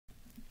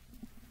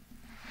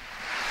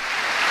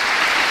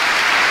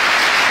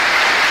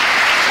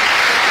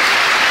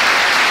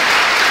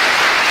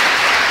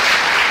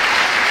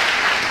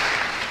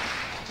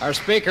Our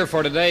speaker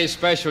for today's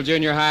special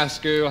junior high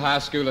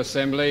school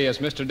assembly is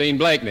Mr. Dean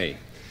Blakeney.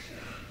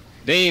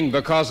 Dean,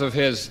 because of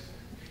his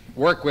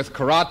work with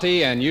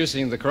karate and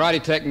using the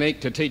karate technique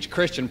to teach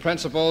Christian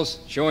principles,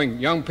 showing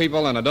young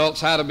people and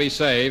adults how to be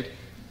saved,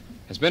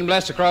 has been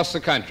blessed across the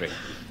country.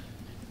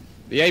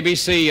 The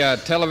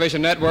ABC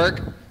television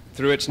network,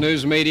 through its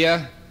news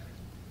media,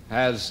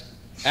 has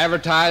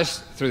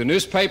advertised through the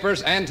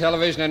newspapers and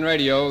television and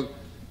radio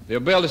the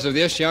abilities of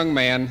this young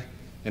man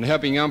in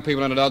helping young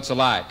people and adults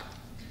alike.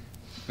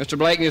 Mr.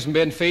 Blakeney has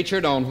been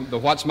featured on the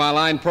What's My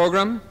Line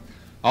program,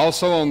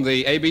 also on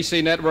the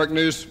ABC network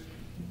news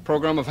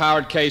program of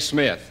Howard K.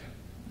 Smith.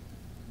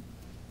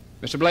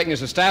 Mr. Blakeney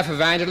is a staff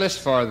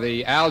evangelist for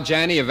the Al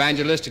Janney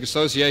Evangelistic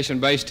Association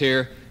based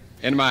here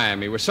in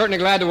Miami. We're certainly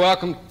glad to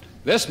welcome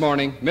this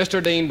morning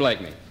Mr. Dean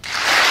Blakeney.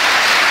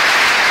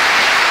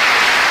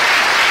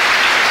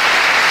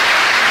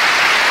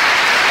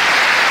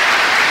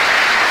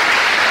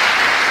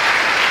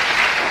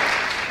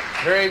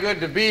 Very good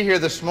to be here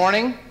this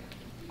morning,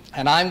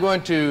 and I'm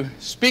going to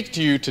speak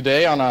to you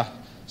today on a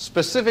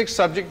specific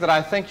subject that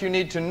I think you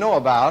need to know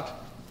about,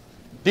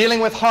 dealing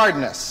with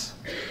hardness.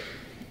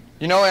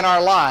 You know, in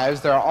our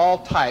lives, there are all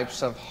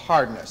types of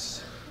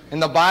hardness. In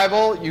the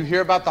Bible, you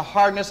hear about the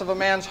hardness of a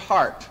man's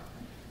heart.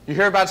 You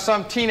hear about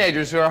some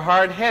teenagers who are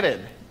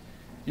hard-headed.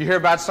 You hear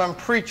about some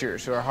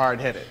preachers who are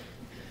hard-headed.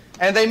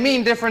 And they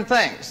mean different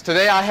things.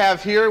 Today I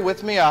have here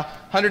with me a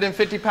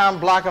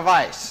 150-pound block of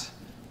ice,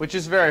 which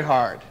is very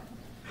hard.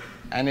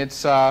 And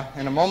it's,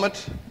 in a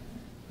moment,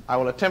 I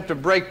will attempt to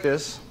break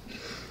this.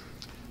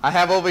 I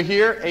have over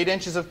here 8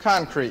 inches of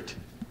concrete,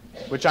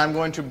 which I'm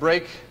going to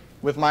break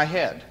with my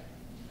head,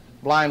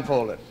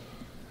 blindfolded.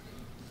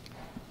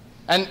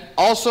 And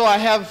also I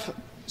have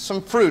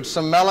some fruits,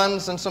 some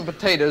melons and some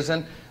potatoes,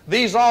 and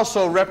these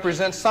also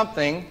represent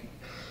something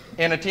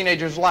in a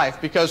teenager's life,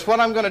 because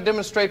what I'm going to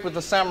demonstrate with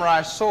the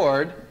samurai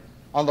sword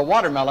on the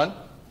watermelon,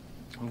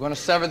 I'm going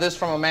to sever this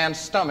from a man's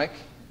stomach.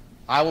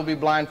 I will be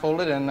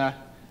blindfolded, and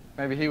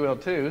maybe he will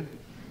too.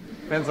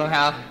 Depends on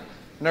how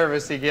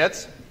nervous he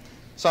gets.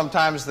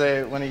 Sometimes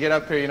when you get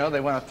up here, you know, they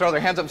want to throw their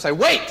hands up and say,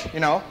 "Wait!"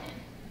 You know.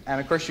 And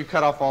of course you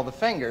cut off all the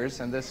fingers,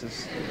 and this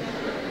is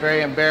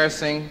very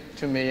embarrassing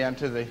to me and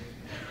to the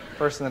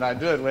person that I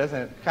do it with,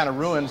 and it kind of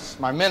ruins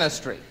my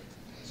ministry,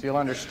 so you'll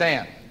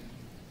understand.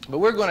 But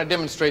we're going to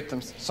demonstrate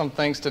some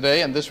things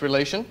today in this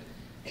relation.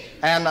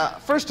 And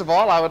first of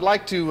all, I would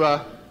like to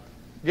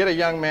get a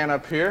young man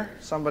up here,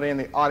 somebody in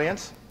the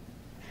audience,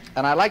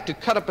 and I'd like to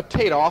cut a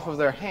potato off of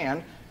their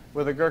hand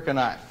with a Gurkha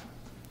knife.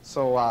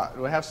 So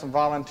we'll have some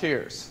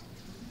volunteers.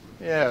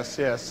 Yes.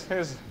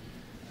 Here's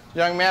a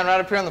young man right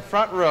up here in the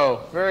front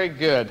row. Very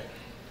good.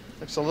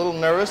 Looks a little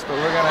nervous, but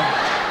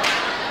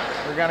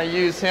we're gonna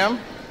use him.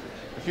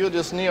 If you'll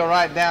just kneel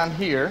right down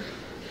here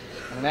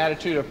in an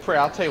attitude of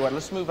prayer. I'll tell you what,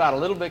 let's move out a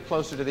little bit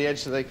closer to the edge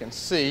so they can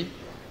see.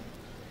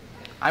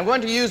 I'm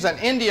going to use an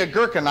India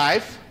Gurkha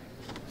knife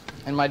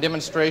in my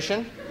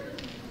demonstration.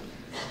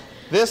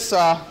 This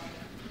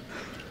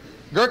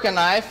Gurkha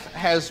knife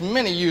has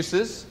many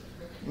uses,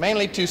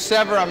 mainly to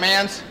sever a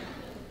man's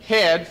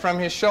head from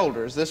his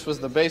shoulders. This was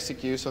the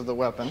basic use of the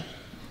weapon.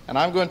 And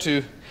I'm going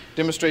to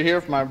demonstrate here.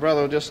 If my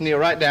brother will just kneel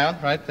right down,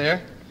 right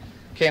there.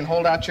 Okay, and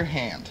hold out your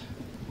hand.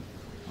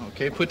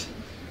 Okay, put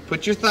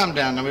your thumb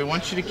down. Now we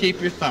want you to keep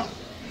your thumb.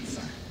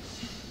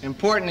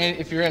 Important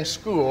if you're in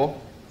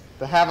school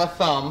to have a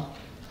thumb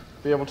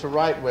to be able to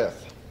write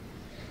with.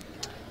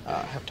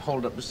 I have to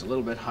hold it up just a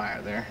little bit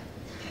higher there.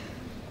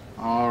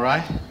 All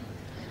right.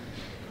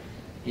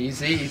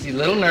 Easy, a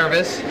little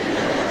nervous.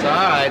 It's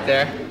all right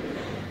there.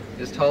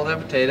 Just hold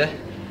that potato.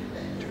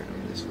 Turn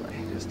it this way,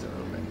 just a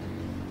little bit.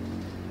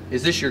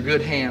 Is this your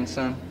good hand,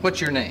 son? What's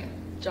your name?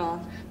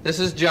 John. This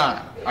is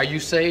John. Are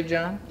you saved,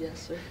 John?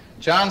 Yes, sir.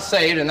 John's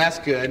saved, and that's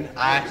good.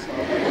 I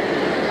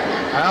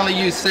only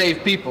use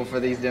saved people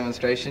for these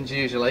demonstrations,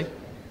 usually.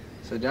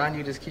 So, John,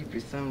 you just keep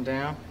your thumb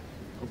down.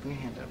 Open your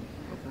hand up.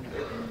 Open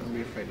it up. Don't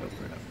be afraid to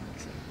open it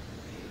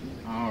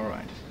up. All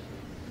right.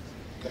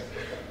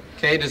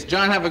 Okay, does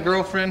John have a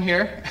girlfriend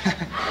here?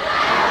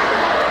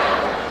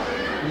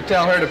 You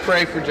tell her to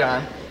pray for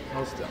John.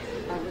 Hold still.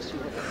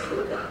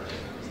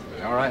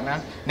 All right now?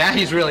 Now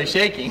he's really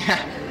shaking.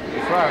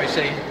 Before I was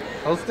shaking.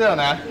 Hold still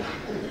now.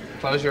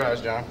 Close your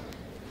eyes, John.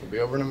 We'll be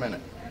over in a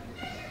minute.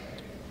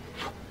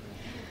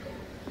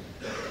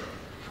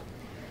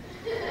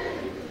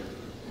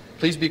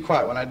 Please be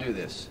quiet when I do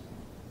this.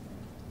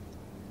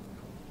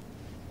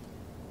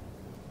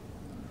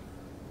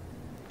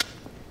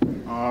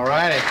 All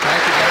righty.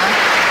 Thank you, John.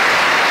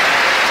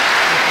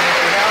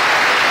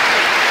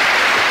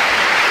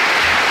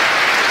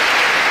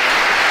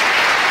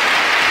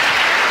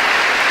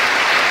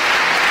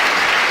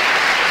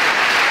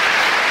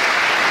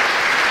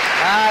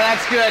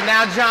 That's good.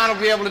 Now John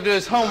will be able to do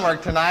his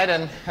homework tonight,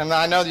 and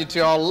I know that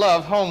you all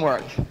love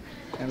homework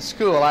in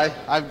school.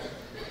 How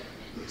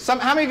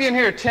many of you in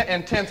here are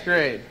in 10th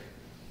grade?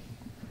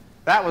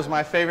 That was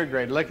my favorite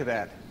grade. Look at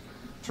that.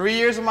 3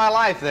 years of my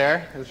life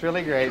there. It was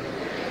really great.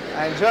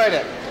 I enjoyed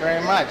it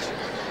very much.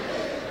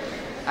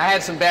 I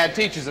had some bad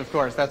teachers, of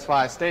course. That's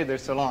why I stayed there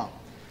so long.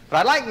 But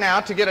I'd like now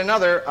to get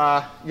another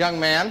young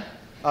man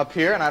up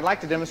here, and I'd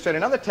like to demonstrate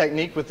another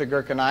technique with the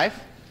Gurkha knife.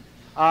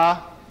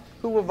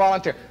 Who will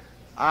volunteer?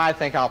 I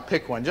think I'll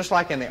pick one, just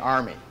like in the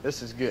Army.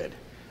 This is good.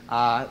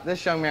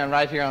 This young man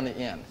right here on the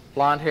end.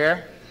 Blonde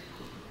hair?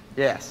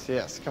 Yes,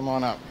 yes. Come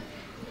on up.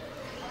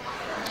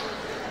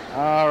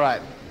 All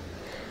right.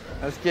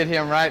 Let's get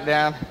him right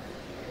down.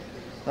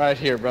 Right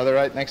here, brother,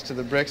 right next to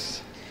the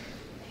bricks.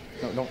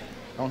 No,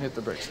 don't hit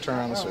the bricks. Turn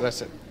around this way.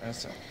 That's it.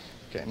 That's it.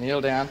 Okay,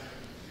 kneel down.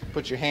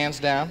 Put your hands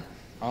down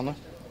on the...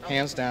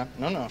 Hands down.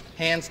 No.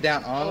 Hands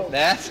down on the...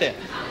 That's it.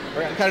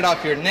 We're going to cut it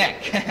off your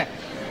neck.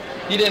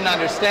 You didn't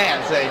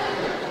understand, see?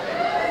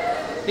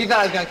 He thought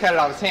I was going to cut it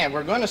off his hand.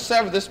 We're going to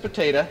sever this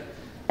potato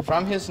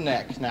from his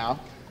neck now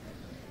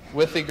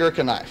with the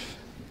Gurkha knife.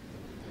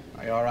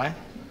 Are you all right?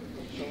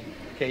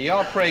 Okay, you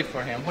all pray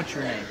for him. What's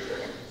your name?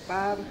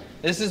 Bob.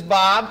 This is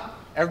Bob.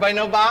 Everybody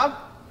know Bob?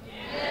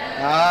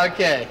 Yeah.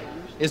 Okay.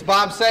 Is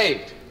Bob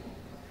saved?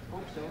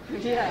 Hope so.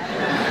 Yeah.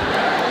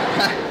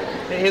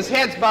 His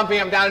head's bumping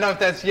him down. I don't know if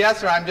that's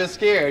yes or I'm just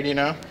scared, you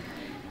know.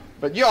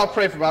 But you all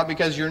pray for Bob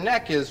because your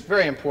neck is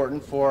very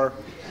important for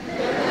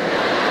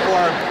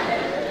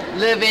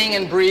living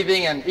and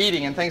breathing and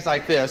eating and things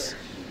like this.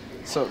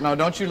 So, no,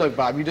 don't you look,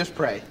 Bob. You just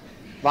pray.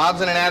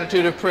 Bob's in an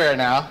attitude of prayer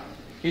now.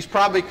 He's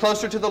probably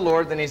closer to the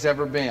Lord than he's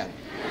ever been.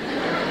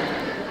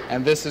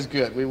 And this is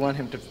good. We want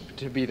him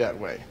to be that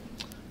way.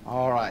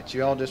 All right.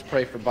 You all just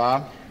pray for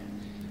Bob.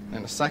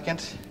 In a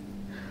second,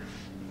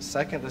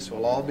 this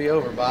will all be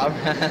over, Bob.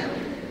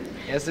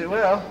 Yes, it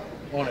will.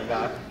 Won't it,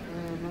 Bob?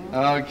 Mm-hmm.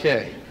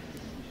 Okay.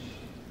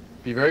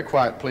 Be very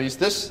quiet, please.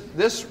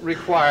 This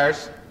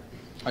requires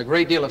a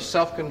great deal of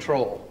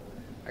self-control,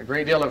 a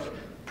great deal of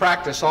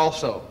practice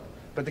also.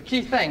 But the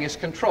key thing is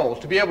control,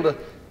 to be able to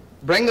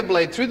bring the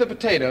blade through the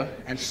potato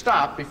and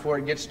stop before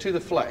it gets to the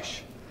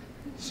flesh.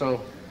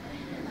 So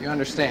you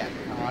understand,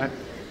 all right?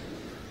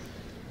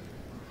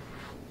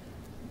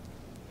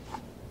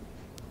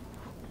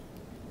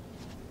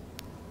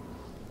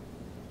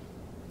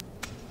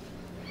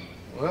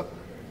 Well,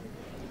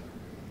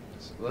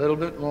 just a little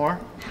bit more.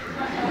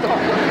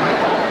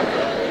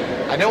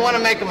 I don't want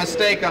to make a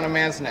mistake on a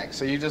man's neck,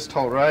 so you just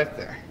hold right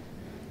there.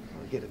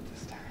 We'll get it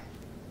this time.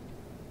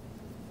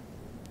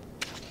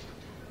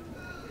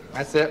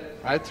 That's it,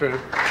 right through.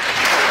 Thank you,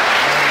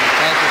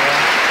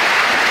 man.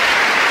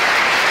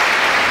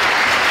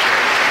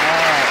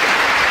 All right.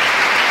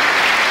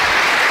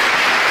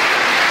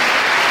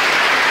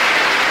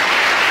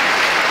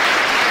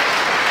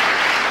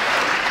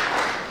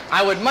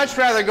 I would much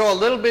rather go a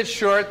little bit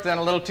short than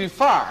a little too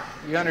far.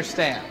 You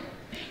understand?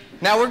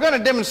 Now we're going to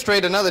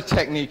demonstrate another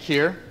technique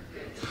here.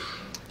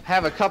 I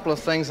have a couple of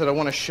things that I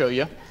want to show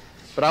you.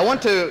 But I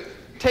want to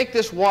take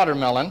this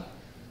watermelon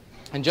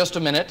in just a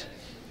minute,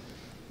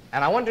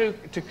 and I want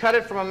to cut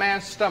it from a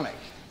man's stomach.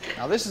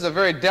 Now this is a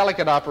very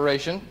delicate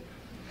operation.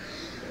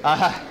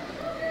 I'm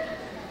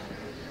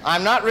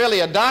not really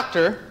a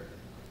doctor,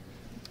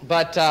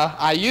 but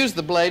I use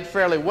the blade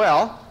fairly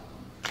well.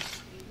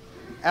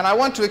 And I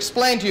want to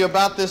explain to you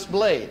about this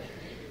blade.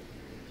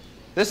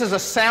 This is a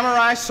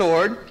samurai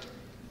sword,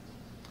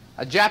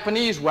 a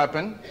Japanese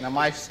weapon. Now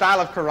my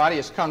style of karate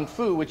is kung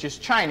fu, which is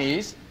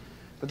Chinese,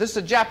 but this is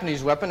a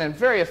Japanese weapon and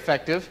very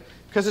effective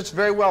because it's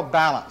very well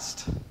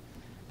balanced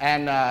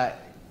and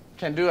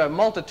can do a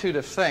multitude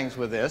of things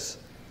with this.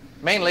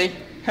 Mainly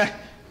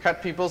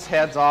cut people's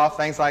heads off,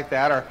 things like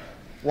that, or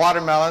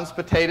watermelons,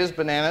 potatoes,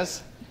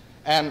 bananas.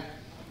 And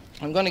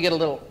I'm going to get a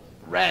little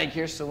rag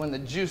here so when the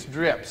juice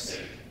drips,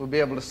 we'll be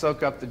able to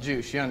soak up the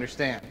juice, you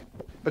understand.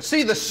 But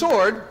see, the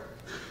sword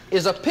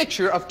is a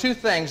picture of two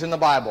things in the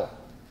Bible.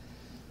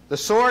 The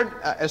sword,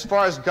 as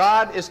far as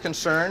God is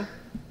concerned,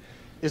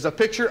 is a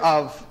picture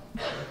of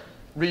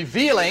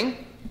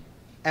revealing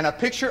and a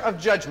picture of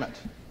judgment.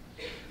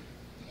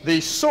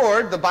 The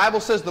sword, the Bible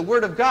says the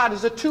Word of God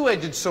is a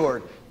two-edged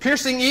sword,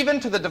 piercing even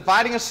to the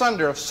dividing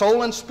asunder of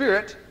soul and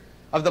spirit,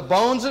 of the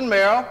bones and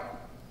marrow,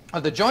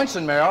 of the joints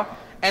and marrow,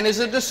 and is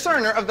a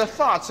discerner of the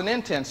thoughts and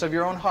intents of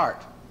your own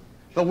heart.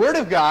 The Word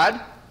of God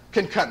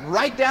can cut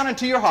right down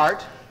into your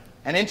heart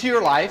and into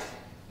your life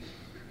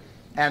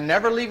and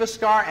never leave a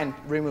scar and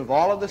remove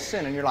all of the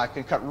sin in your life.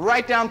 Can cut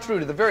right down through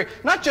to the very,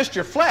 not just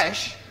your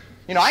flesh.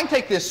 You know, I can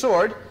take this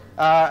sword,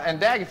 and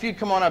Dag, if you'd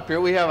come on up here,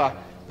 we have a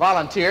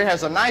volunteer,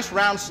 has a nice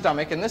round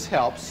stomach, and this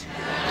helps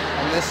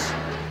in this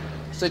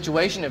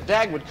situation. If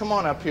Dag would come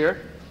on up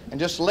here and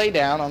just lay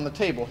down on the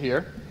table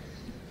here.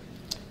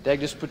 Dag,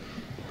 just put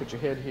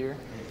your head here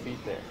and your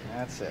feet there.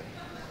 That's it.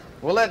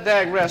 We'll let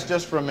Dag rest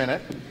just for a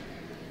minute.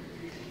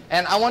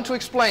 And I want to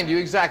explain to you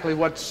exactly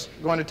what's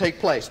going to take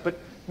place. But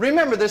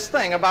remember this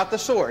thing about the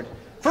sword.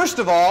 First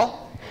of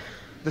all,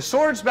 the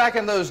swords back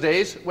in those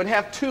days would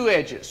have two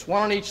edges,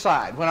 one on each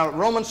side. When a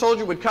Roman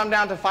soldier would come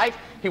down to fight,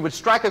 he would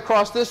strike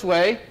across this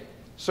way,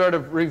 sort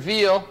of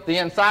reveal the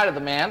inside of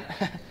the man,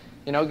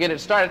 you know, get it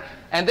started.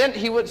 And then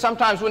he would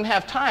sometimes wouldn't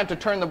have time to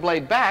turn the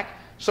blade back,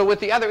 so with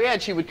the other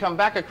edge he would come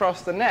back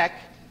across the neck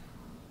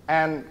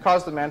and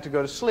cause the man to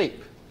go to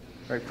sleep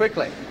very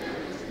quickly.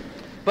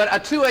 but a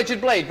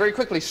two-edged blade, very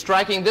quickly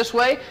striking this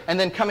way and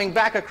then coming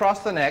back across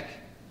the neck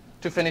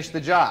to finish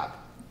the job.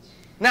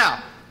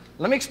 Now,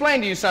 let me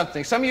explain to you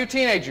something. Some of you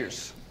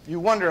teenagers, you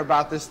wonder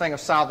about this thing of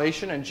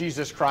salvation and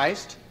Jesus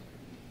Christ.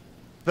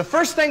 The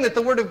first thing that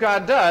the Word of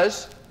God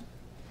does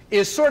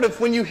is sort of,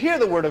 when you hear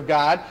the Word of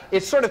God,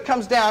 it sort of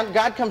comes down,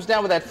 God comes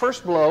down with that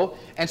first blow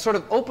and sort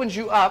of opens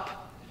you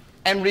up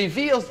and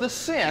reveals the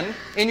sin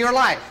in your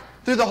life.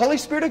 Through the Holy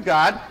Spirit of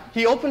God,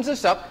 He opens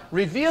this up,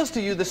 reveals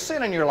to you the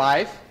sin in your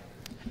life,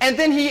 and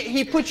then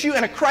He puts you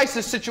in a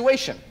crisis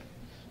situation.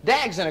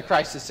 Dag's in a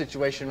crisis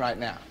situation right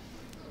now.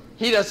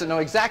 He doesn't know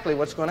exactly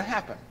what's going to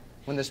happen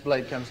when this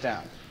blade comes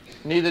down.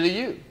 Neither do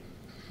you.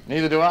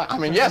 Neither do I. I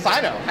mean, yes,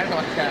 I know. I know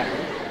what's going to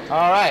happen.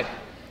 All right.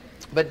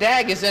 But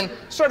Dag is in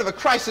sort of a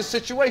crisis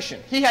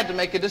situation. He had to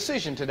make a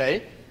decision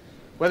today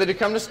whether to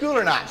come to school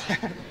or not.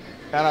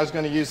 And I was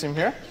going to use him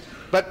here.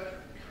 But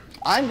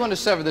I'm going to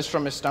sever this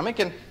from his stomach.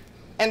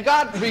 And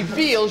God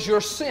reveals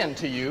your sin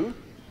to you.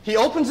 He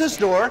opens this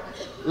door,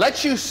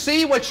 lets you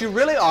see what you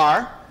really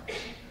are.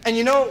 And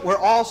you know, we're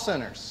all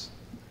sinners.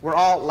 We're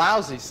all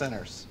lousy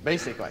sinners,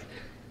 basically.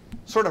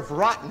 Sort of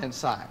rotten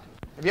inside.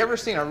 Have you ever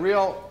seen a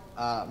real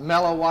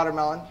mellow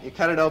watermelon? You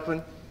cut it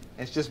open,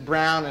 it's just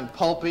brown and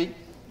pulpy.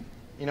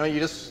 You know,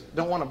 you just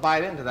don't want to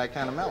bite into that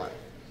kind of melon.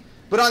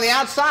 But on the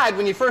outside,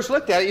 when you first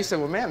looked at it, you said,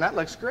 well, man, that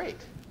looks great.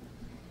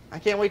 I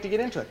can't wait to get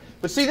into it.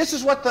 But see, this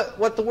is what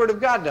the Word of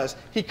God does.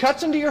 He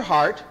cuts into your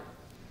heart,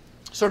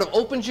 sort of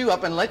opens you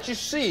up and lets you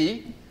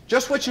see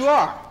just what you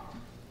are.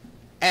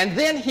 And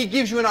then He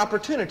gives you an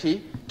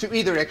opportunity to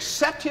either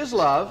accept His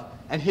love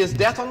and His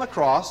death on the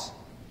cross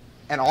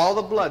and all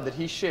the blood that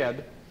He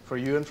shed for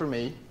you and for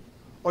me,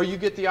 or you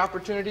get the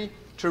opportunity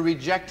to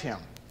reject Him.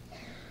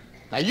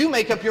 Now you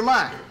make up your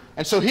mind.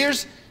 And so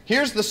here's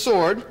the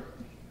sword,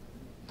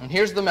 and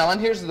here's the melon,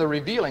 here's the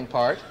revealing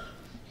part.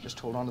 Just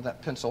hold on to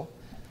that pencil.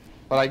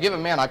 But I give a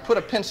man, I put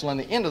a pencil in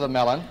the end of the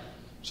melon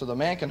so the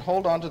man can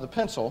hold on to the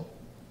pencil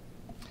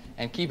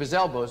and keep his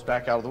elbows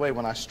back out of the way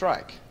when I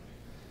strike.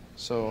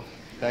 So,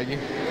 thank you.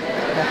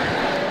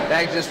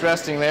 Thanks, just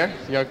resting there.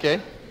 You okay?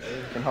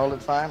 You can hold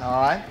it fine?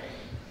 All right.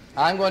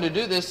 I'm going to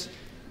do this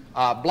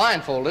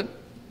blindfolded.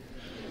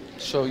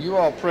 So you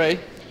all pray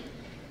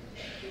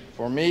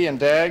for me and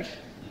Dag.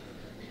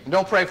 And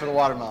don't pray for the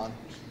watermelon.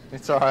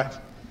 It's all right.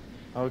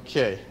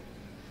 Okay.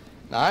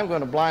 Now I'm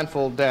going to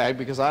blindfold Dag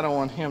because I don't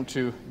want him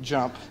to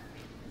jump.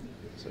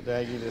 So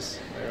Dag, you just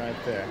lay right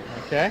there.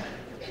 Okay?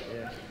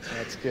 Yeah.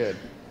 That's good.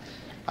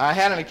 I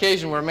had an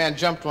occasion where a man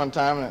jumped one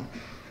time and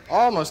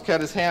almost cut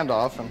his hand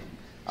off, and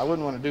I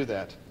wouldn't want to do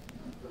that.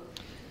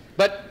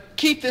 But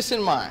keep this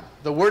in mind.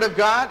 The Word of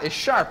God is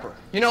sharper.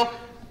 You know,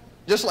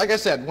 just like I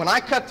said, when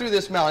I cut through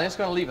this melon, it's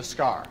going to leave a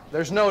scar.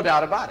 There's no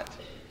doubt about it.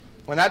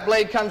 When that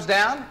blade comes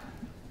down,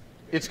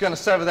 it's going to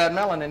sever that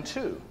melon in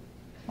two,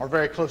 or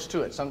very close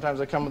to it. Sometimes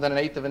they come within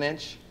 1/8 of an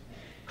inch.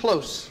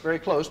 Close, very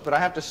close, but I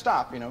have to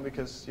stop, you know,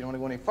 because you don't want to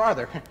go any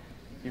farther.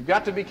 You've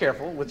got to be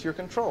careful with your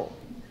control.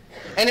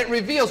 And it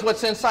reveals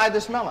what's inside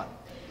this melon.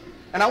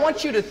 And I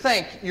want you to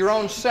think your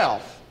own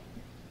self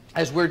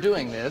as we're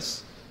doing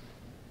this.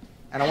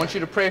 And I want you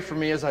to pray for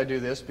me as I do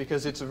this,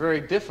 because it's a very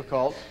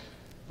difficult,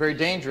 very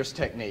dangerous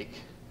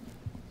technique.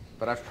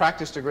 But I've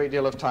practiced a great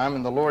deal of time,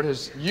 and the Lord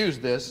has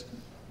used this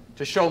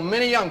to show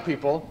many young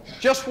people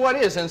just what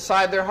is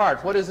inside their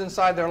heart, what is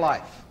inside their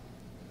life.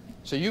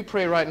 So you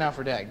pray right now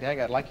for Dag. Dag,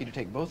 I'd like you to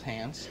take both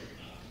hands,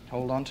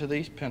 hold on to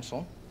the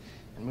pencil,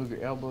 and move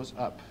your elbows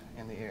up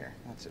in the air.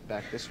 That's it,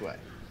 back this way.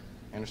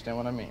 You understand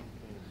what I mean?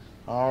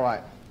 All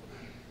right.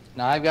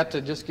 Now I've got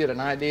to just get an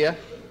idea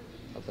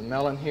of the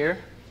melon here.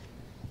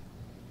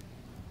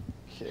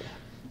 Okay.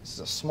 This is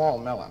a small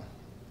melon.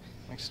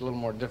 Makes it a little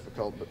more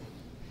difficult, but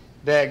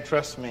Dag,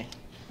 trust me.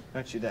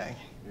 Don't you, Dag?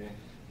 Yeah.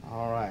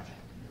 All right.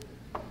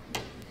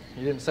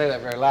 He didn't say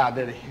that very loud,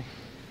 did he?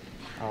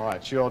 All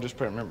right. You all just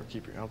pray. Remember,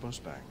 keep your elbows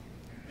back.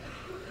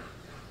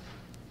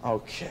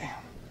 Okay.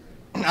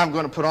 I'm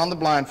going to put on the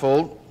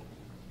blindfold.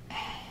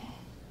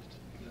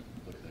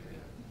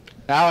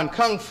 Now, in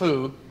Kung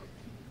Fu,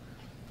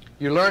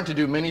 you learn to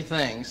do many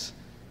things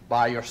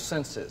by your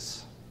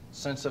senses.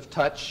 Sense of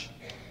touch,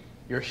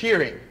 your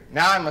hearing.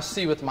 Now I must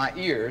see with my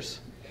ears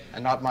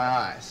and not my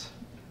eyes.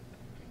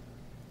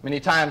 Many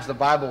times the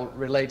Bible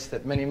relates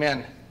that many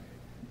men,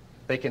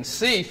 they can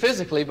see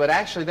physically, but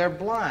actually they're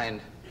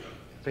blind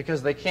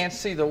because they can't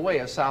see the way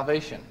of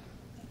salvation.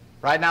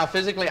 Right now,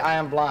 physically, I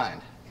am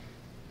blind.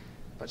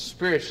 But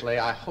spiritually,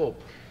 I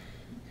hope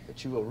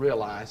that you will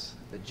realize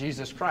that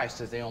Jesus Christ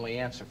is the only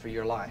answer for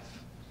your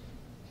life.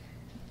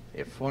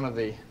 If one of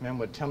the men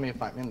would tell me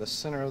if I'm in the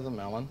center of the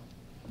melon.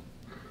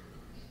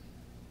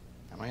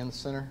 Am I in the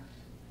center,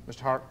 Mr.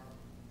 Hart?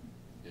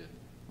 Yeah.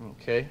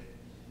 Okay.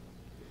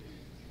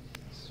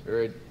 It's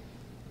very...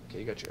 Okay,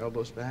 you got your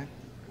elbows back?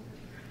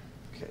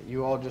 Okay,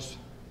 you all just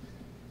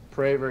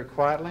pray very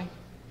quietly.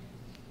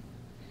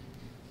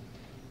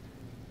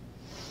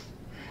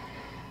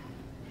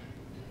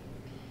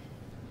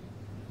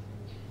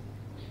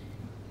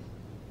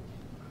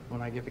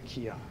 When I give a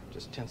kia,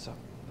 just tense up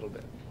a little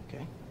bit,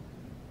 okay?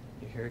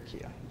 You hear a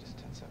kia, you just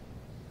tense up.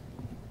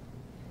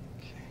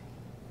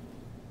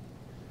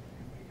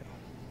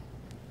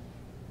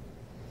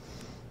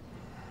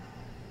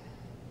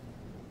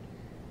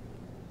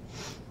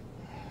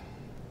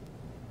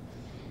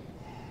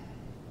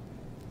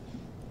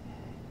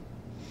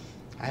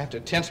 I have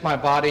to tense my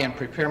body and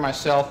prepare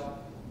myself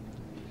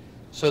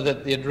so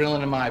that the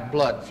adrenaline in my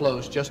blood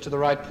flows just to the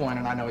right point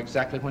and I know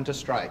exactly when to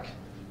strike.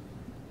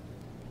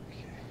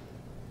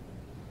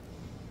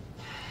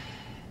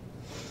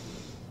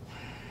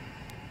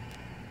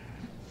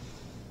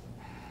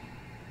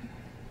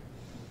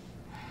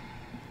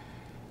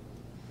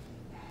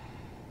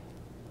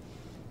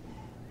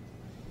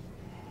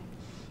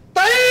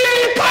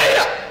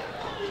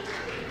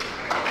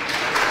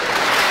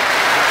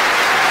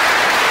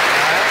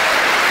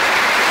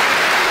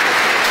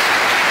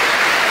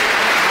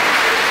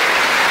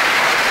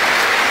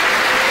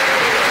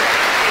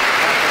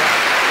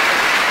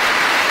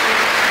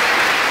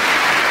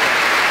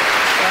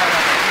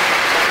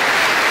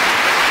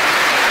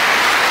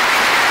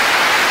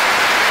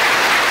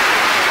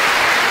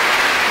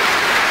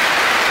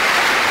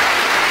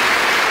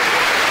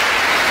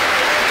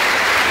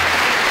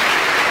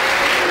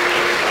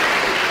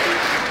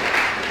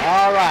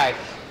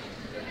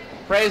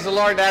 Praise the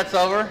Lord, that's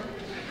over.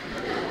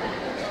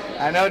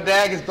 I know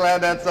Dag is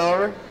glad that's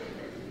over.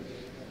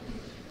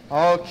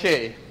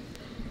 Okay.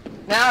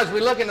 Now, as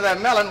we look into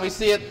that melon, we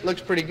see it looks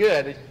pretty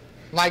good.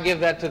 Might give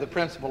that to the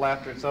principal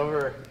after it's over,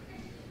 or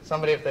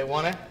somebody if they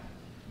want it.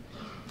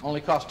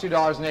 Only costs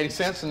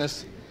 $2.80 in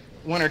this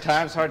winter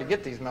time. It's hard to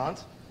get these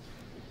melons.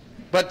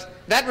 But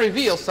that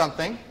reveals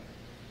something.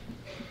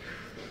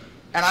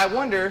 And I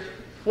wonder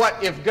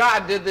what if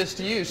God did this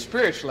to you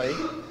spiritually,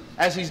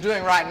 as he's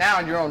doing right now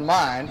in your own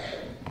mind,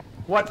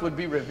 what would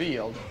be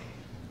revealed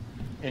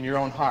in your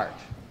own heart?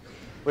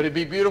 Would it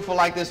be beautiful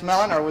like this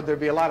melon, or would there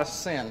be a lot of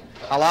sin?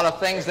 A lot of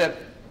things that,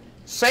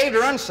 saved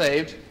or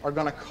unsaved, are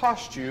going to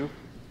cost you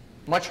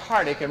much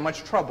heartache and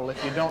much trouble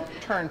if you don't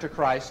turn to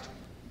Christ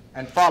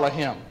and follow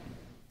him.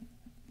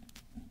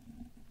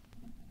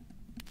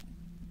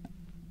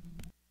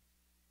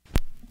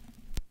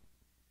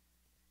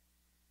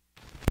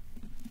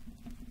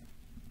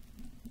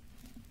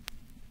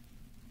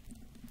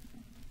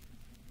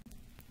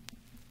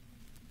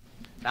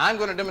 Now I'm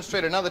going to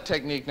demonstrate another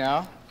technique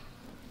now.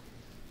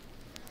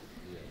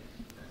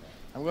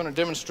 I'm going to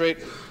demonstrate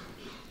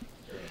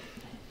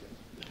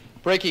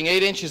breaking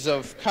 8 inches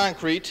of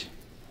concrete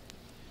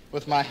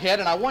with my head.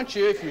 And I want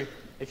you,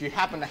 if you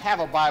happen to have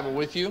a Bible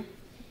with you,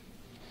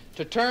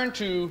 to turn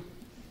to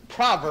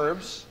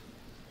Proverbs.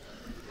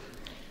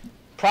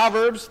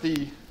 Proverbs,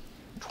 the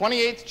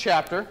 28th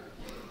chapter,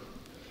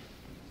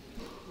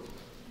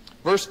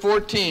 verse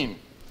 14.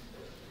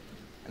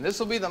 And this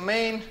will be the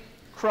main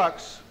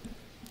crux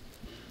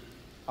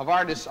of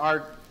our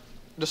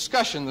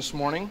discussion this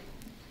morning,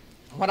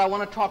 what I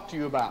want to talk to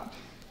you about.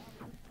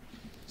 It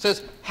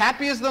says,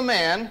 happy is the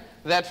man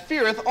that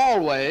feareth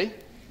always,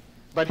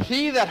 but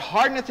he that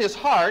hardeneth his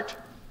heart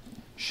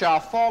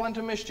shall fall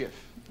into mischief.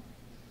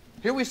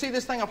 Here we see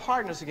this thing of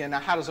hardness again. Now,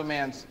 how does a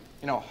man's,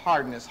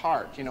 harden his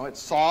heart?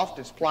 It's soft,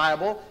 it's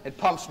pliable, it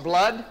pumps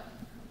blood.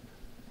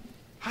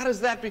 How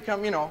does that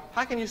become,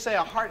 how can you say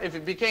a heart, if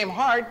it became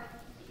hard,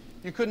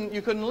 you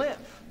couldn't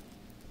live?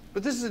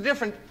 But this is a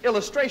different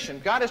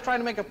illustration. God is trying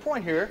to make a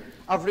point here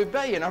of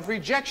rebellion, of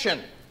rejection.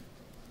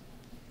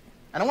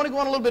 And I want to go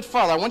on a little bit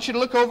farther. I want you to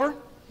look over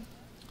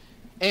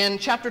in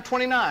chapter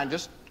 29,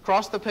 just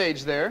across the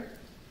page there,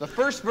 the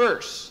first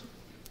verse.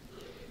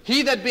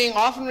 He that being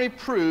often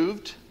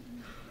reproved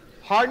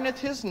hardeneth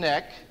his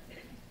neck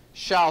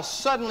shall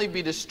suddenly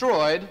be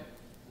destroyed,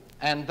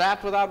 and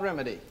that without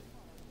remedy.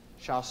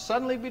 Shall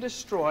suddenly be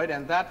destroyed,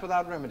 and that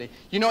without remedy.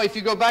 If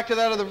you go back to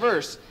that other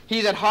verse, he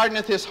that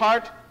hardeneth his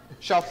heart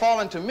shall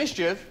fall into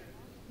mischief,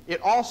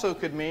 it also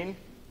could mean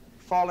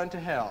fall into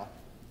hell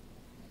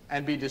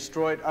and be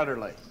destroyed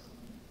utterly.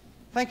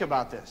 Think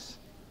about this,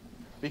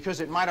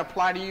 because it might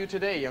apply to you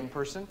today, young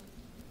person.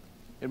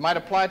 It might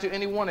apply to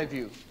any one of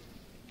you.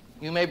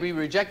 You may be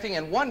rejecting,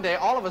 and one day,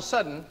 all of a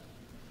sudden,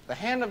 the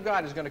hand of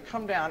God is going to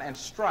come down and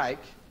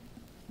strike,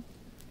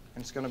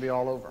 and it's going to be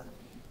all over.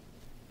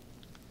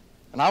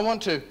 And I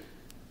want to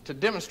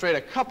demonstrate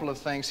a couple of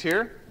things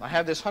here. I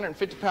have this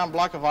 150-pound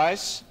block of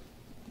ice,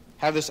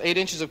 have this 8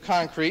 inches of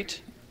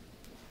concrete,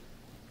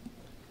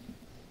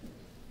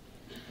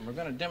 and we're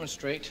going to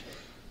demonstrate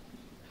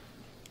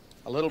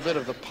a little bit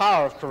of the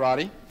power of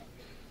karate.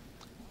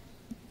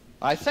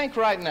 I think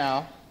right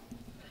now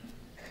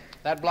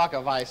that block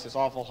of ice is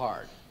awful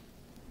hard.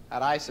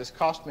 That ice has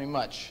cost me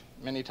much,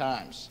 many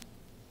times.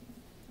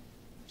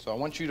 So I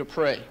want you to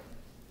pray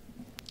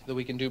that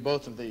we can do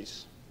both of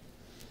these.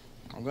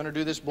 I'm going to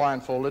do this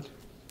blindfolded.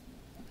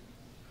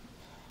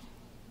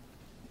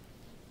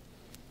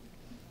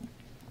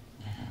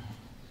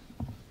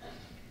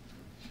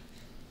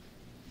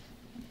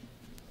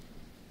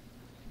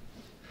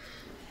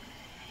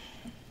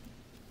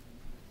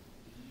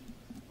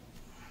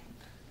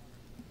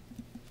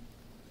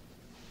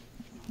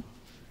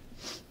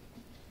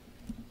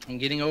 I'm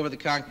getting over the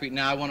concrete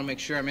now. I want to make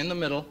sure I'm in the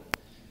middle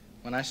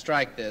when I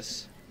strike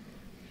this.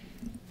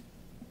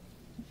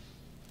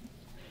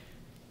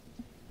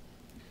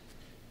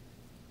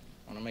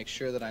 I want to make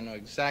sure that I know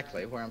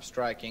exactly where I'm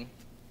striking,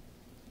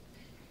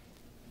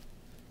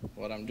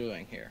 what I'm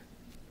doing here.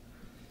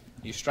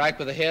 You strike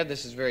with the head.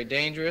 This is very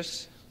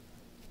dangerous.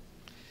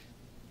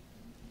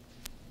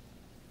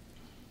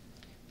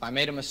 If I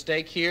made a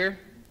mistake here,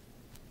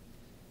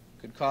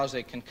 it could cause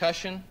a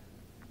concussion,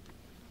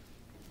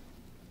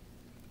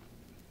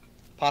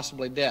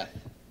 possibly death.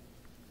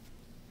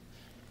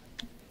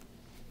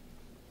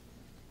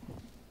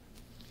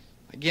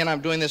 Again,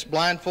 I'm doing this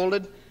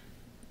blindfolded,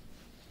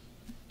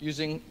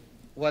 using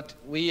what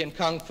we in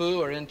Kung Fu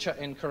or in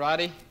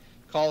karate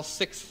call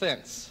sixth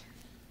sense,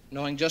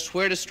 knowing just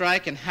where to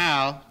strike and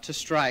how to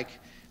strike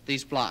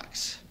these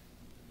blocks.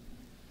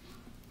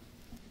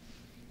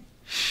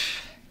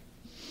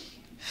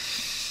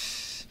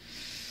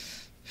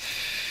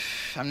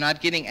 I'm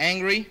not getting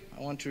angry.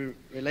 I want to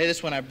relay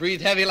this. When I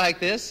breathe heavy like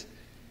this,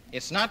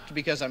 it's not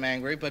because I'm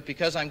angry, but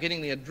because I'm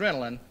getting the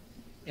adrenaline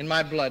in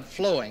my blood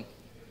flowing.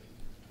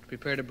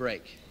 Prepare to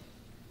break.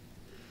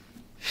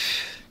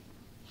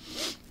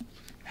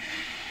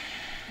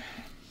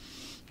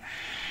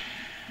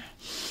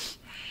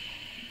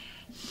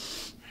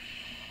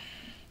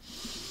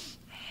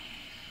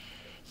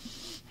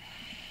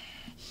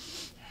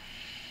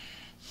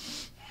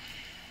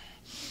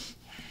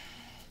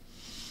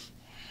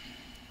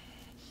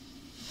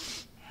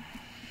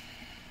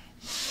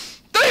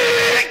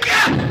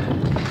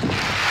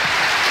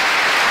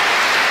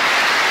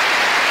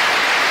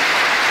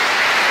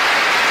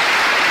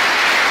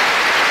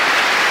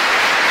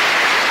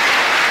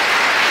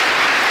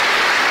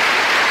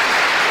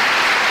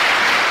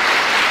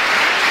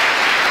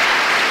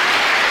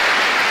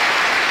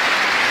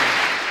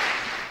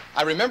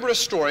 I remember a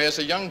story as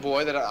a young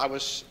boy that I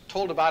was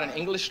told about in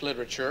English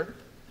literature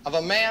of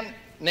a man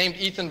named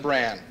Ethan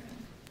Brand.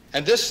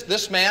 And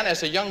this man,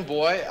 as a young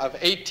boy of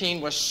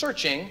 18, was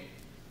searching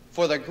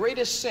for the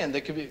greatest sin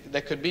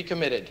that could be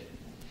committed.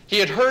 He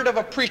had heard of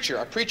a preacher.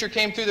 A preacher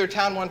came through their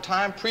town one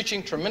time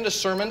preaching tremendous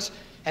sermons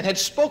and had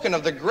spoken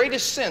of the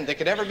greatest sin that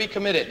could ever be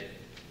committed.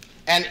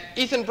 And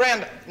Ethan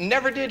Brand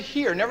never did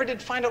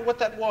find out what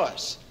that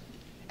was.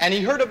 And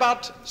he heard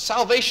about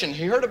salvation.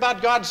 He heard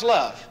about God's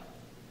love.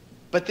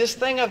 But this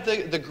thing of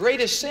the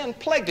greatest sin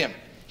plagued him.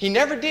 He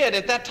never did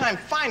at that time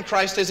find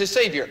Christ as his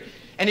Savior.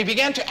 And he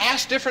began to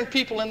ask different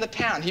people in the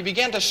town. He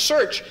began to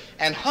search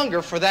and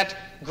hunger for that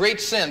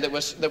great sin that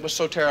was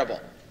so terrible.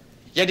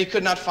 Yet he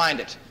could not find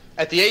it.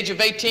 At the age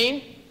of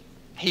 18,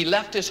 he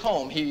left his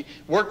home. He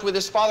worked with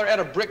his father at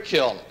a brick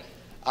kiln.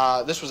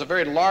 This was a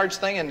very large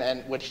thing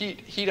and would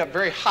heat up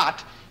very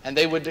hot, and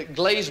they would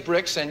glaze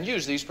bricks and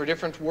use these for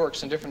different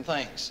works and different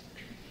things.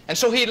 And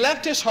so he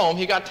left his home.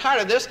 He got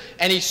tired of this,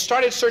 and he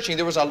started searching.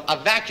 There was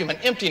a vacuum, an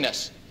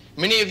emptiness.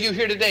 Many of you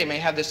here today may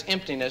have this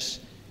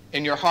emptiness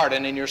in your heart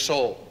and in your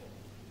soul.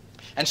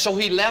 And so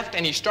he left,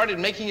 and he started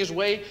making his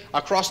way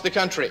across the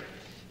country.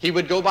 He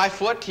would go by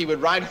foot. He would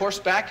ride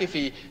horseback if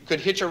he could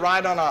hitch a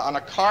ride on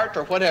a cart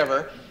or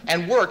whatever,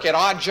 and work at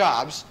odd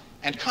jobs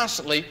and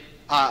constantly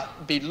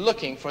be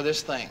looking for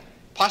this thing,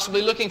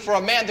 possibly looking for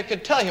a man that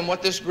could tell him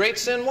what this great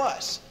sin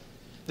was,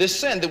 this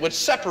sin that would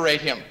separate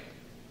him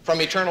from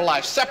eternal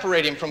life,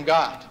 separate him from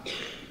God.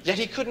 Yet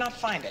he could not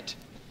find it.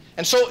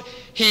 And so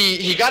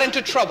he got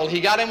into trouble. He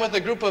got in with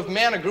a group of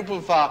men, a group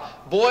of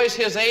boys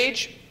his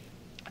age,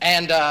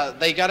 and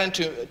they got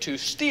into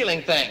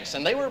stealing things.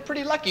 And they were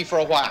pretty lucky for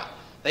a while.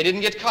 They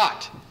didn't get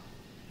caught.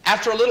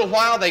 After a little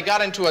while, they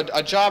got into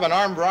a job, an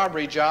armed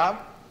robbery job,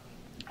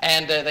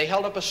 and they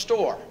held up a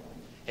store.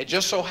 It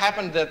just so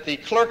happened that the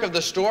clerk of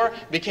the store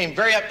became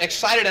very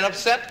excited and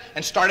upset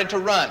and started to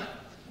run.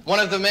 One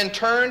of the men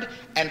turned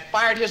and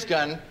fired his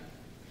gun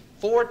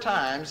 4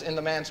 times in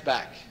the man's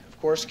back,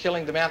 of course,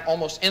 killing the man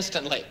almost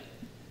instantly.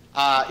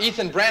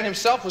 Ethan Brand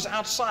himself was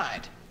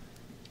outside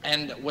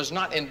and was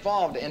not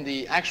involved in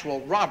the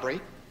actual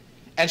robbery.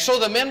 And so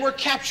the men were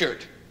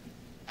captured,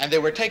 and they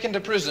were taken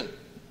to prison.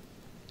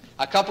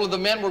 A couple of the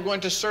men were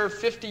going to serve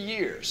 50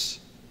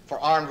 years for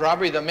armed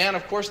robbery. The man,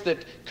 of course,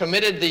 that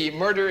committed the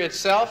murder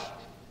itself,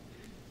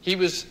 he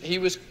was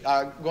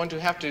going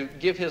to have to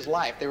give his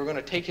life. They were going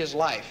to take his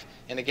life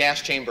in a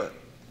gas chamber.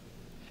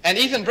 And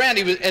Ethan Brand,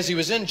 as he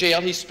was in jail,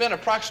 he spent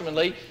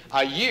approximately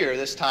a year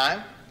this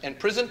time in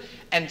prison,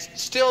 and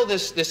still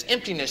this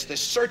emptiness, this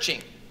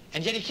searching,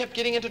 and yet he kept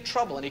getting into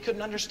trouble, and he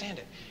couldn't understand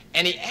it.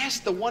 And he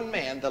asked the one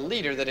man, the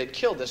leader that had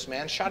killed this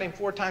man, shot him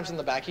 4 times in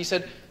the back, he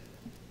said,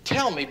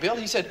 "Tell me, Bill,"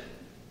 he said,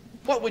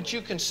 "what would you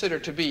consider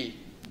to be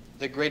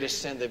the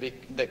greatest sin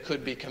that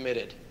could be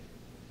committed?"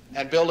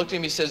 And Bill looked at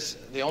him, he says,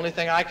 "The only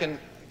thing I can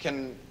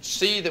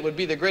see that would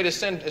be the greatest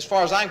sin, as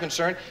far as I'm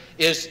concerned,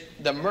 is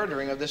the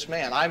murdering of this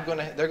man.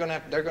 They're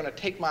going to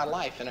take my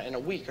life in a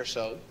week or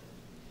so.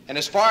 And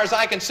as far as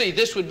I can see,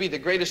 this would be the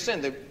greatest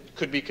sin that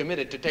could be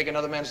committed, to take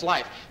another man's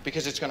life,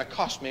 because it's going to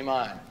cost me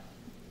mine."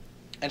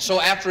 And so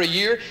after a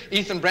year,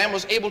 Ethan Brand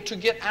was able to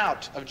get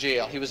out of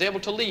jail. He was able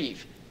to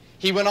leave.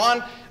 He went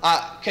on,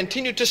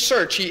 continued to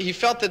search. He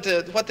felt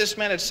that what this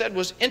man had said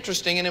was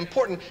interesting and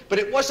important, but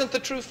it wasn't the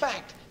true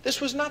fact. This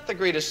was not the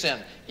greatest sin,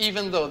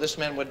 even though this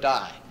man would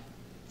die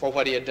for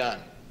what he had done.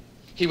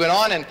 He went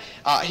on and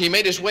he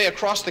made his way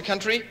across the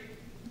country,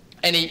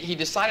 and he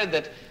decided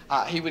that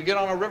he would get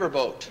on a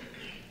riverboat.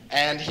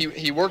 And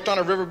he worked on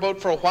a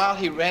riverboat for a while.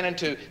 He ran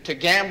into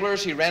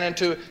gamblers. He ran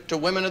into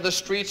women of the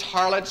streets,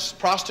 harlots,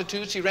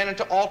 prostitutes. He ran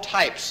into all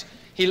types.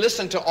 He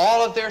listened to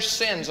all of their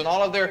sins and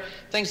all of their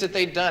things that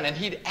they'd done, and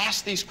he'd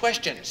ask these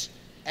questions.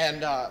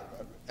 And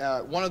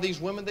one of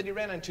these women that he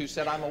ran into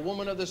said, "I'm a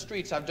woman of the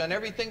streets. I've done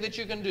everything that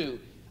you can do.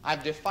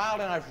 I've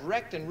defiled and I've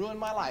wrecked and ruined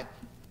my life.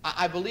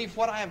 I believe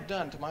what I have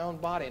done to my own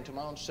body and to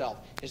my own self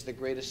is the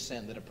greatest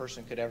sin that a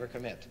person could ever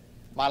commit.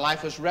 My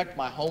life was wrecked.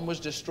 My home was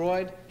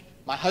destroyed.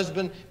 My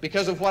husband,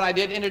 because of what I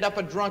did, ended up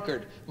a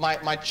drunkard.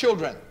 My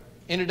children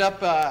ended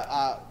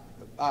up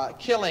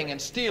killing and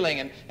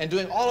stealing and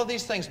doing all of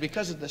these things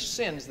because of the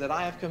sins that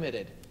I have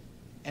committed.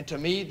 And to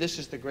me, this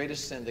is the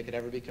greatest sin that could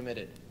ever be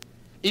committed."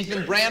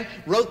 Ethan Brand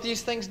wrote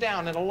these things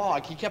down in a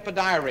log. He kept a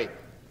diary.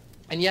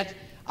 And yet,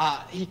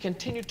 he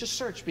continued to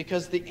search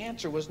because the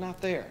answer was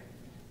not there.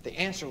 The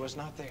answer was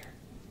not there.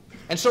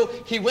 And so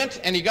he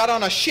went and he got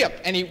on a ship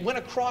and he went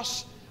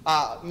across,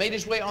 made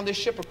his way on this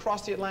ship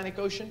across the Atlantic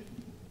Ocean.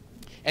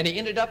 And he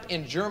ended up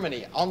in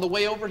Germany. On the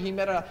way over, he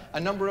met a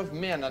number of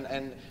men,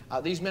 and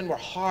these men were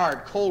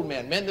hard, cold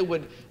men that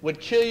would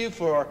kill you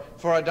for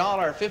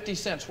 $1 or 50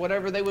 cents,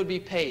 whatever they would be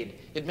paid.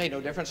 It made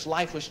no difference.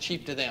 Life was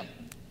cheap to them.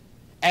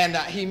 And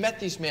he met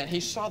these men. He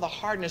saw the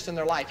hardness in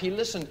their life. He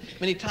listened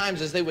many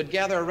times as they would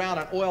gather around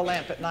an oil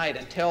lamp at night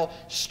and tell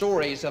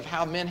stories of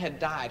how men had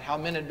died, how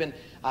men had been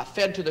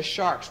fed to the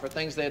sharks for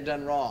things they had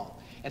done wrong,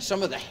 and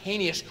some of the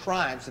heinous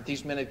crimes that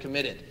these men had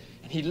committed.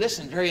 And he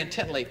listened very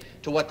intently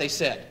to what they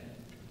said.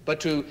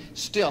 But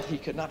still, he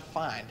could not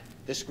find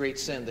this great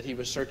sin that he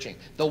was searching,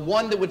 the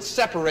one that would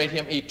separate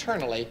him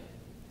eternally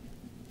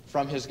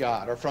from his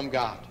God, or from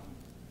God.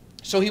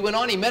 So he went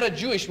on. He met a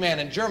Jewish man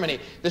in Germany.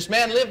 This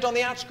man lived on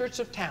the outskirts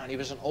of town. He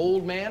was an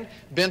old man,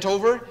 bent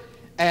over,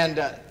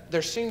 and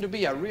there seemed to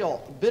be a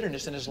real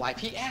bitterness in his life.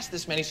 He asked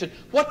this man, he said,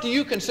 "What do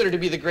you consider to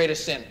be the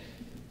greatest sin?"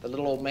 The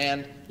little old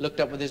man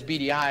looked up with his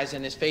beady eyes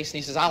in his face, and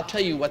he says, "I'll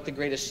tell you what the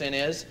greatest sin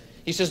is."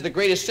 He says, "The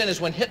greatest sin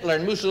is when Hitler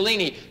and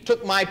Mussolini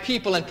took my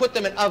people and put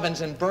them in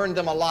ovens and burned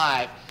them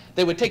alive.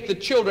 They would take the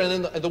children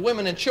and the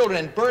women and children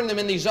and burn them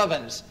in these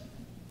ovens.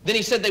 Then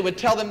he said they would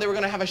tell them they were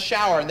going to have a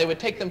shower, and they would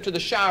take them to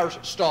the shower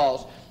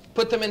stalls,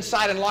 put them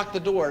inside and lock the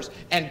doors,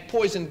 and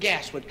poison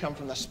gas would come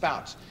from the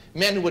spouts.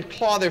 Men who would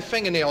claw their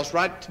fingernails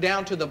right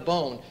down to the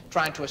bone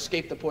trying to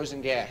escape the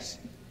poison gas.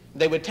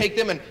 They would take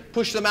them and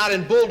push them out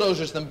in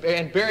bulldozers and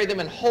bury them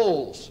in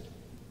holes.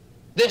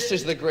 This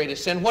is the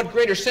greatest sin. What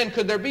greater sin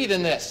could there be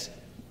than this?"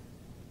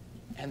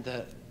 And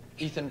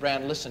Ethan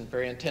Brand listened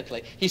very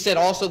intently. He said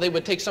also they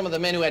would take some of the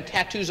men who had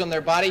tattoos on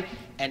their body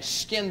and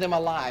skin them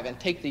alive, and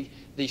take the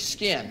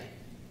skin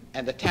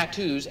and the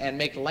tattoos and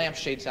make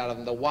lampshades out of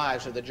them, the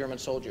wives of the German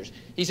soldiers.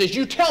 He says,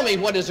 "You tell me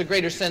what is a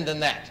greater sin than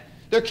that.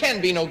 There can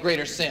be no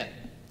greater sin."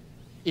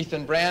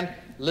 Ethan Brand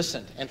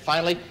listened, and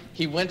finally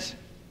he went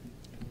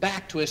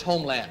back to his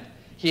homeland.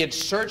 He had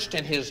searched,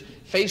 and his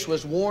face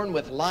was worn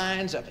with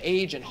lines of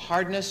age and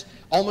hardness,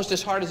 almost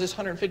as hard as this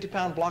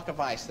 150-pound block of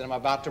ice that I'm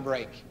about to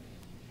break.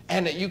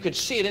 And you could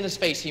see it in his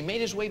face. He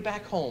made his way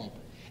back home.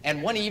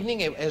 And one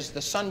evening, as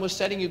the sun was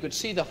setting, you could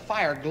see the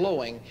fire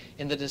glowing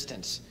in the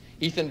distance.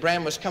 Ethan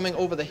Brand was coming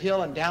over the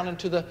hill and down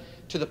into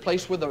the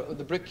place where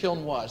the brick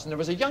kiln was. And there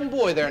was a young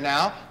boy there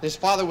now. His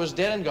father was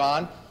dead and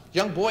gone.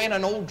 Young boy and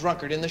an old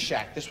drunkard in the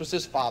shack. This was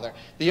his father.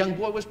 The young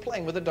boy was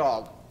playing with a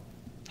dog.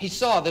 He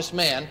saw this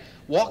man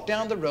walk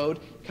down the road,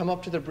 come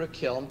up to the brick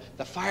kiln.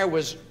 The fire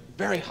was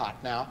very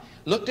hot now.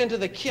 Looked into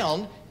the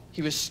kiln.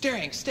 He was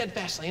staring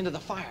steadfastly into the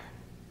fire.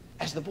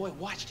 As the boy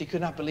watched, he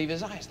could not believe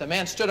his eyes. The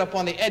man stood up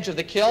on the edge of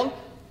the kiln,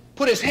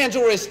 put his hands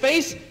over his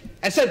face,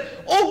 and said,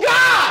 "Oh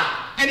God!"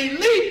 And he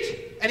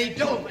leaped and he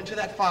dove into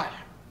that fire.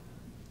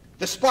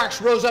 The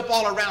sparks rose up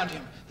all around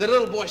him. The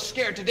little boy,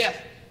 scared to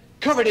death,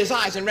 covered his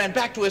eyes and ran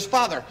back to his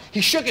father.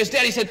 He shook his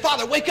dad. He said,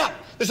 "Father, wake up.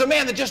 There's a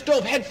man that just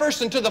dove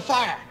headfirst into the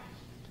fire."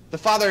 The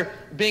father,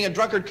 being a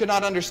drunkard, could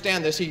not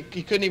understand this. He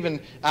couldn't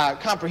even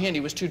comprehend. He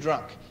was too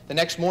drunk. The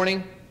next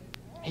morning,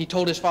 he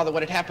told his father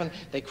what had happened.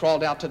 They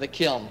crawled out to the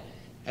kiln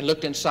and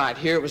looked inside.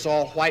 Here it was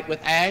all white with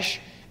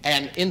ash,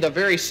 and in the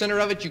very center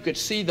of it, you could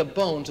see the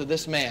bones of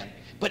this man.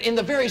 But in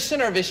the very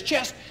center of his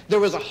chest, there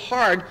was a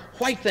hard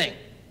white thing.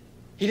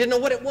 He didn't know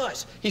what it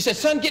was. He said,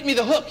 "Son, get me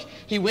the hook."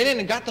 He went in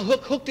and got the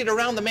hook, hooked it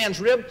around the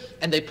man's rib,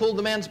 and they pulled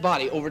the man's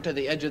body over to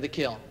the edge of the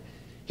kiln.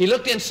 He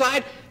looked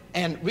inside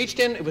and reached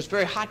in. It was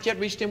very hot yet.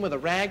 Reached in with a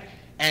rag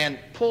and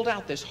pulled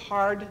out this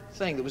hard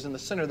thing that was in the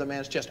center of the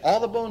man's chest. All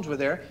the bones were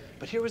there,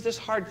 but here was this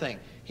hard thing.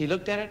 He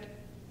looked at it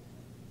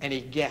and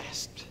he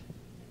gasped,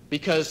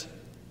 because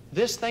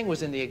this thing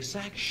was in the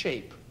exact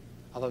shape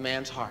of a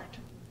man's heart.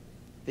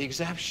 The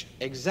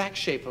exact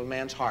shape of a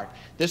man's heart.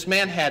 This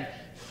man had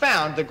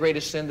found the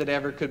greatest sin that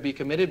ever could be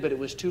committed, but it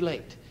was too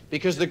late.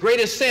 Because the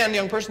greatest sin,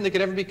 young person, that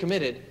could ever be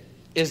committed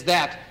is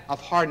that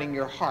of hardening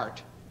your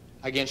heart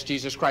against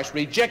Jesus Christ,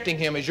 rejecting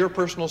him as your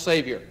personal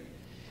Savior.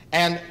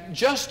 And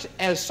just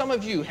as some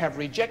of you have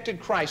rejected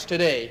Christ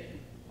today,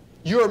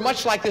 you are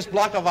much like this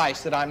block of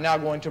ice that I'm now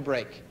going to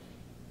break.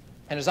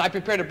 And as I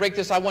prepare to break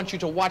this, I want you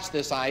to watch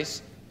this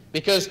ice,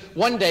 because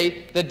one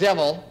day the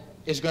devil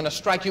is going to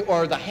strike you,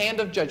 or the hand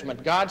of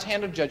judgment, God's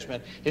hand of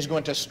judgment, is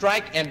going to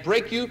strike and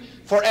break you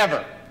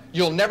forever.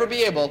 You'll never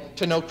be able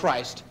to know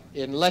Christ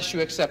unless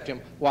you accept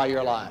Him while you're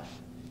alive.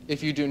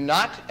 If you do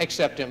not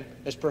accept Him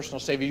as personal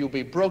Savior, you'll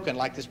be broken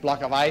like this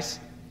block of ice,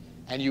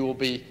 and you will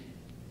be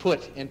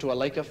put into a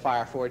lake of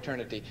fire for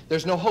eternity.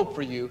 There's no hope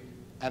for you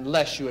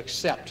unless you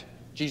accept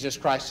Jesus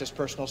Christ as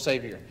personal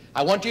Savior.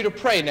 I want you to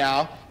pray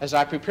now as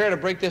I prepare to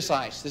break this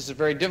ice. This is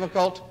very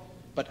difficult,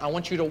 but I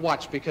want you to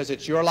watch because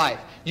it's your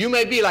life. You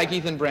may be like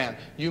Ethan Brand.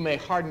 You may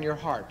harden your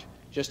heart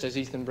just as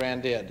Ethan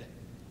Brand did.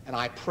 And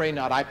I pray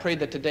not. I pray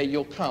that today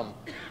you'll come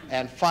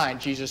and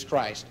find Jesus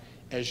Christ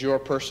as your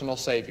personal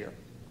Savior.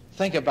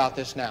 Think about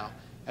this now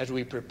as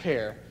we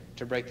prepare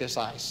to break this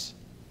ice.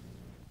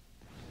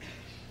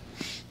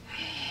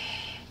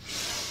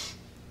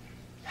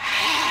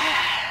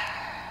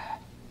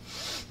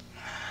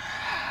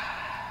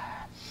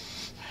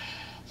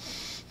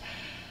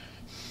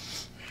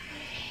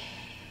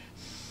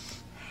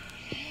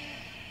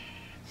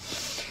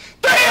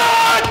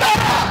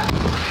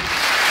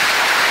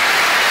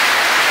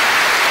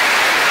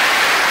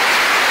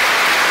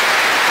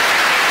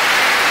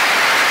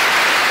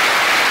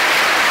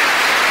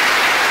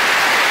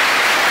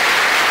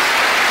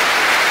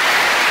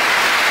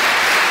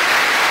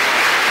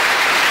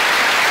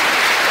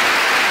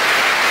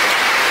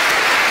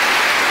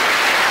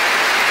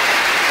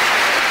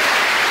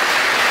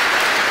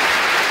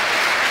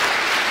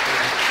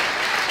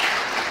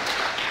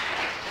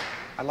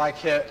 I'd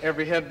like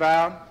every head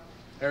bowed,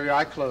 every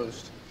eye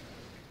closed.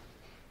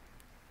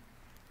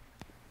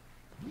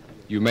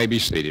 You may be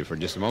seated for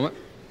just a moment.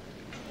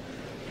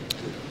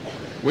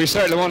 We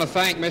certainly want to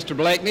thank Mr.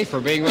 Blakeney for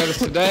being with us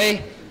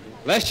today.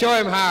 Let's show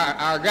him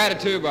our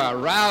gratitude by a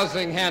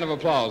rousing hand of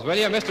applause. Will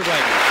you, Mr.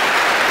 Blakeney?